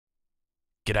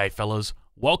G'day fellas,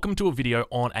 welcome to a video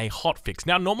on a hotfix.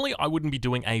 Now normally I wouldn't be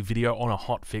doing a video on a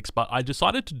hotfix, but I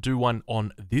decided to do one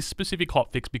on this specific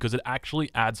hotfix because it actually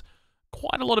adds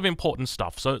quite a lot of important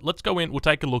stuff. So let's go in, we'll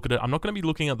take a look at it. I'm not going to be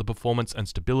looking at the performance and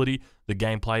stability, the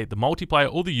gameplay, the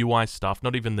multiplayer, or the UI stuff,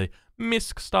 not even the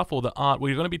MISC stuff or the art.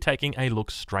 We're going to be taking a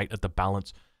look straight at the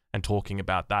balance and talking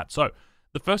about that. So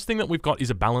the first thing that we've got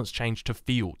is a balance change to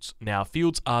fields. Now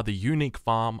fields are the unique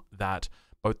farm that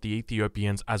both the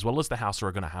Ethiopians as well as the Hausa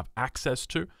are going to have access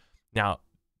to. Now,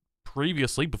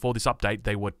 previously, before this update,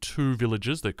 there were 2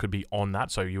 villages that could be on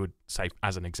that. So you would say,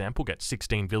 as an example, get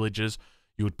 16 villages.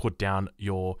 You would put down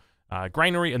your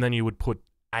granary, and then you would put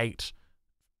 8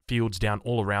 fields down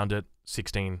all around it.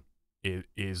 16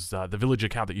 is the village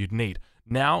count that you'd need.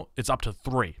 Now, it's up to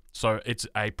 3. So it's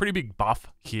a pretty big buff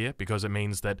here because it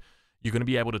means that you're going to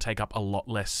be able to take up a lot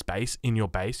less space in your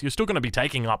base. You're still going to be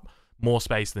taking up more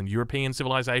space than European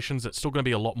civilizations. It's still going to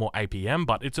be a lot more APM,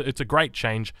 but it's a great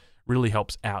change. Really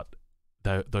helps out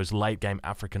those late game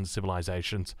African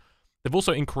civilizations. They've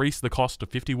also increased the cost to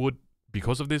 50 wood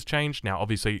because of this change. Now,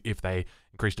 obviously, if they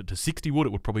increased it to 60 wood,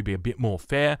 it would probably be a bit more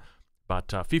fair.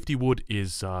 But 50 wood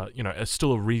is,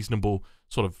 still a reasonable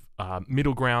sort of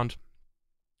middle ground.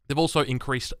 They've also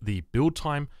increased the build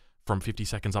time from 50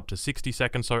 seconds up to 60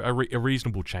 seconds, so a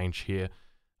reasonable change here.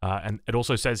 And it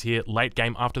also says here, late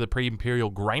game after the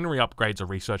pre-imperial granary upgrades are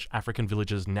researched, African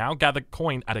villages now gather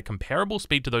coin at a comparable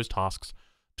speed to those tasks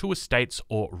to estates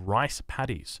or rice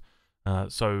paddies.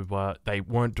 So they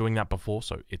weren't doing that before,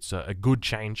 so it's a good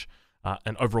change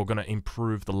and overall going to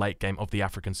improve the late game of the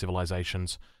African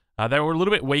civilizations. They were a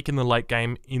little bit weak in the late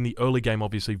game. In the early game,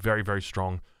 obviously, very, very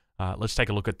strong. Let's take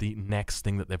a look at the next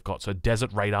thing that they've got. So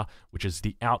Desert Raider, which is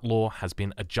the Outlaw, has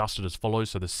been adjusted as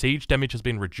follows. So the siege damage has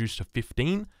been reduced to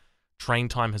 15. Train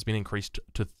time has been increased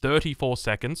to 34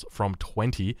 seconds from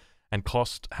 20. And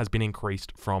cost has been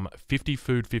increased from 50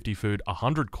 food,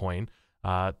 100 coin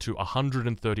to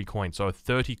 130 coin. So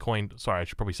 30 coin, sorry, I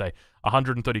should probably say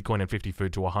 130 coin and 50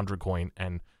 food to 100 coin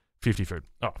and 50 food.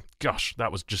 Oh, gosh,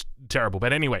 that was just terrible.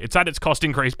 But anyway, it's had its cost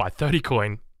increased by 30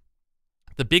 coin.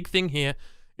 The big thing here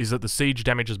is that the siege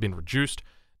damage has been reduced.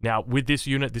 Now, with this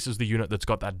unit, this is the unit that's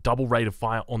got that double rate of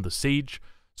fire on the siege.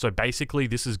 So basically,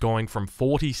 this is going from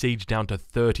 40 siege down to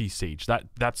 30 siege.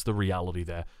 That's the reality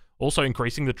there. Also,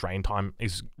 increasing the train time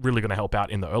is really going to help out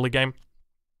in the early game.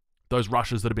 Those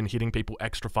rushes that have been hitting people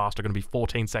extra fast are going to be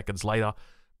 14 seconds later.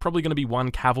 Probably going to be 1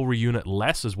 cavalry unit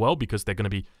less as well because they're going to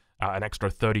be an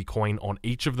extra 30 coin on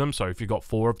each of them. So if you've got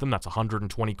 4 of them, that's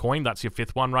 120 coin. That's your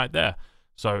 5th one right there.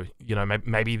 So,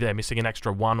 maybe they're missing an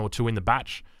extra 1 or 2 in the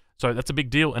batch. So that's a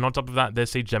big deal. And on top of that, their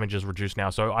siege damage is reduced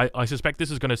now. So I suspect this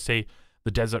is going to see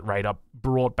the Desert Raider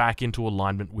brought back into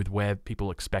alignment with where people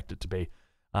expect it to be.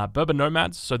 Berber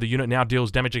Nomads. So the unit now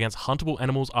deals damage against huntable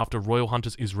animals after Royal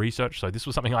Hunters is researched. So this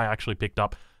was something I actually picked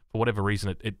up. For whatever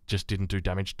reason, it just didn't do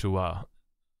damage to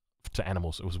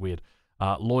animals. It was weird.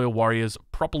 Loyal Warriors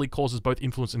properly causes both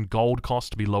influence and gold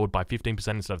costs to be lowered by 15%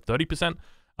 instead of 30%.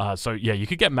 So yeah, you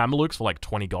could get Mamelukes for like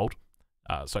 20 gold.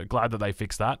 So glad that they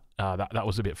fixed that. That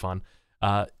was a bit fun.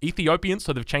 Ethiopians,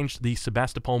 so they've changed the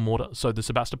Sebastopol Mortar. So the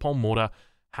Sebastopol Mortar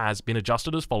has been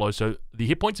adjusted as follows. So the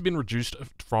hit points have been reduced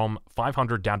from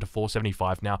 500 down to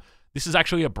 475. Now, this is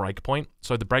actually a breakpoint.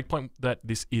 So the breakpoint that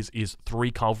this is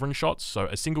 3 culverin shots. So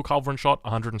a single culverin shot,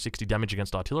 160 damage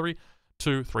against artillery.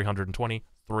 2, 320.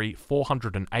 3,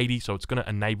 480. So it's going to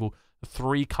enable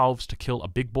 3 culves to kill a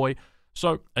big boy.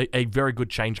 So a very good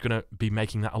change, going to be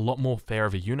making that a lot more fair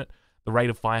of a unit. The rate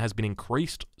of fire has been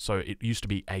increased, so it used to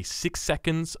be a 6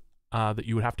 seconds that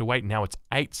you would have to wait. Now it's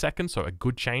 8 seconds, so a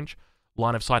good change.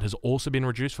 Line of sight has also been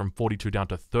reduced from 42 down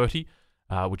to 30,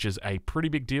 which is a pretty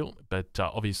big deal. But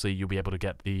obviously you'll be able to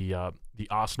get the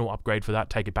arsenal upgrade for that,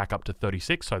 take it back up to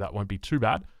 36, so that won't be too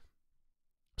bad.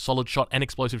 Solid shot and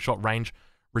explosive shot range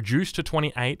reduced to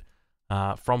 28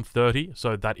 from 30,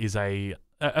 so that is a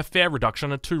fair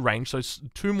reduction, a 2 range, so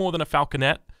 2 more than a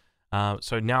falconet.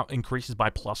 So now increases by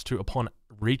 +2 upon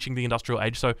reaching the industrial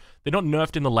age. So they're not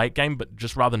nerfed in the late game, but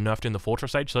just rather nerfed in the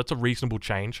fortress age. So that's a reasonable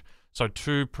change. So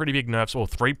 2 pretty big nerfs, or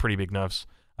 3 pretty big nerfs.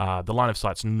 The line of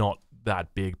sight's not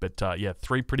that big, but yeah,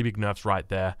 3 pretty big nerfs right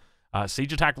there.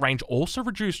 Siege attack range also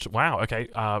reduced, wow, okay,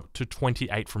 to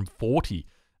 28 from 40,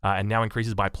 and now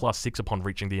increases by +6 upon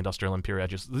reaching the industrial imperial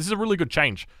ages. This is a really good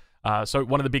change. So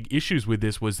one of the big issues with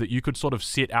this was that you could sort of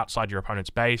sit outside your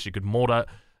opponent's base, you could mortar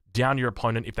down your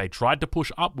opponent. If they tried to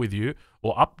push up with you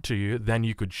or up to you, then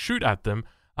you could shoot at them.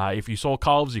 If you saw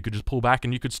calves, you could just pull back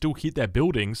and you could still hit their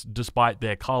buildings despite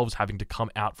their calves having to come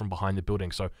out from behind the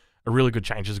building. So a really good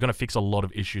change. It's going to fix a lot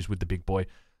of issues with the big boy.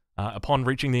 Upon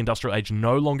reaching the industrial age,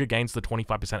 no longer gains the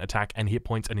 25% attack and hit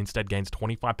points and instead gains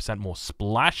 25% more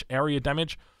splash area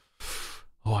damage.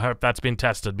 Oh, I hope that's been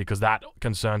tested because that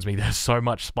concerns me. There's so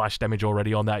much splash damage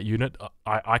already on that unit.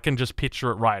 I can just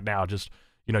picture it right now. Just,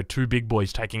 you know, two big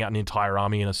boys taking out an entire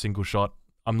army in a single shot.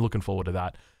 I'm looking forward to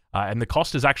that. And the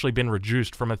cost has actually been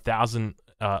reduced from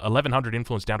 1,100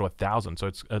 influence down to 1,000. So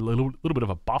it's a little bit of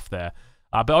a buff there.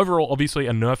 But overall, obviously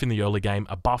a nerf in the early game,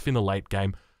 a buff in the late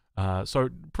game. So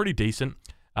pretty decent.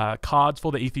 Cards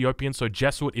for the Ethiopians. So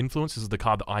Jesuit Influence is the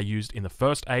card that I used in the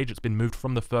first age. It's been moved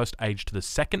from the first age to the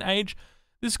second age.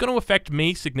 This is going to affect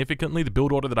me significantly. The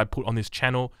build order that I put on this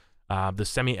channel, the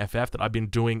semi-FF that I've been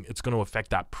doing, it's going to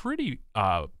affect that pretty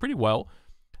well.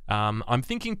 I'm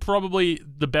thinking probably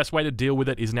the best way to deal with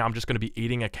it is now I'm just going to be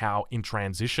eating a cow in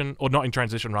transition, or not in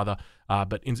transition rather,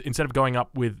 but instead of going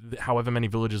up with however many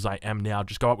villages I am now,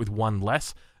 just go up with one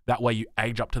less. That way you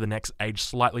age up to the next age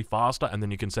slightly faster, and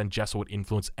then you can send Jesuit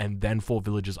Influence and then 4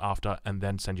 villages after, and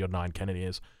then send your 9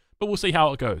 Cannoneers. But we'll see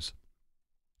how it goes.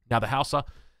 Now the Hausa.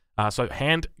 So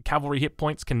hand cavalry hit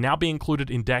points can now be included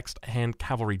in Dex. Hand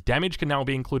cavalry damage can now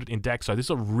be included in Dex. So this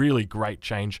is a really great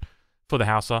change for the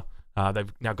Hausa.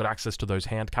 They've now got access to those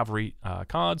hand cavalry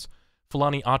cards.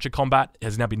 Fulani Archer Combat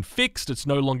has now been fixed. It's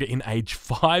no longer in Age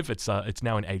 5. It's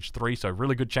now in Age 3, so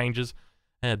really good changes.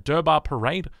 Durbar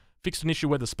Parade fixed an issue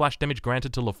where the splash damage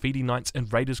granted to Lafidi Knights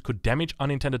and Raiders could damage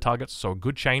unintended targets, so a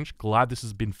good change. Glad this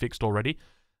has been fixed already.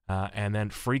 And then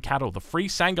Free Cattle. The free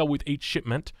Sanga with each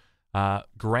shipment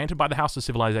granted by the House of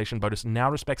Civilization bonus now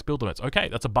respects build limits. Okay,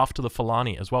 that's a buff to the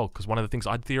Fulani as well, because one of the things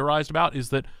I'd theorized about is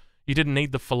that you didn't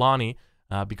need the Fulani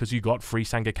because you got free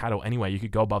Sanga cattle anyway. You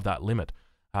could go above that limit.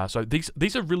 So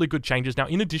these are really good changes. Now,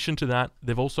 in addition to that,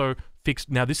 they've also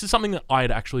fixed... Now, this is something that I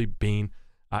had actually been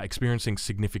experiencing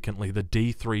significantly, the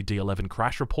D3, D11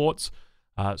 crash reports.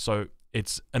 So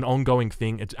it's an ongoing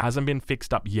thing. It hasn't been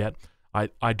fixed up yet.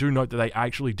 I do note that they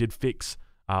actually did fix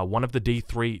one of the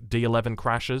D3, D11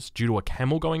 crashes due to a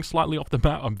camel going slightly off the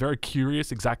map. I'm very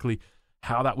curious exactly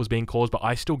how that was being caused, but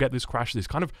I still get this crash. This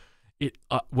kind of...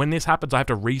 when this happens, I have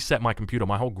to reset my computer.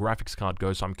 My whole graphics card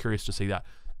goes, so I'm curious to see that.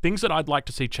 Things that I'd like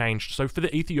to see changed. So for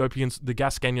the Ethiopians, the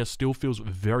Gasgania still feels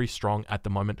very strong at the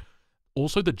moment.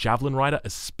 Also, the Javelin Rider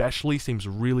especially seems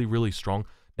really, really strong.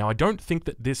 Now, I don't think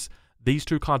that these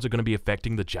two cards are going to be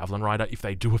affecting the Javelin Rider. If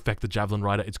they do affect the Javelin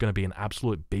Rider, it's going to be an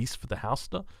absolute beast for the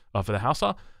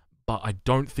Hausa, but I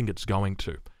don't think it's going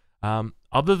to.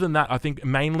 Other than that, I think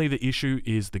mainly the issue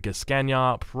is the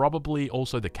Gasgania, probably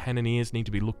also the Cannoneers need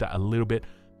to be looked at a little bit,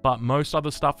 but most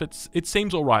other stuff, it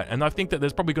seems all right. And I think that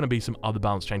there's probably going to be some other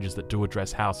balance changes that do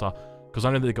address Hausa, because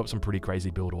I know they've got some pretty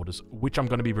crazy build orders, which I'm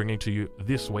going to be bringing to you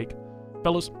this week.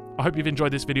 Fellas, I hope you've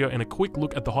enjoyed this video and a quick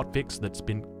look at the hotfix that's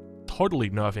been totally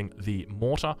nerfing the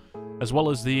Mortar, as well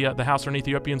as the Hausa and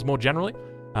Ethiopians more generally.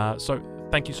 So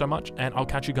thank you so much, and I'll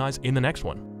catch you guys in the next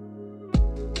one.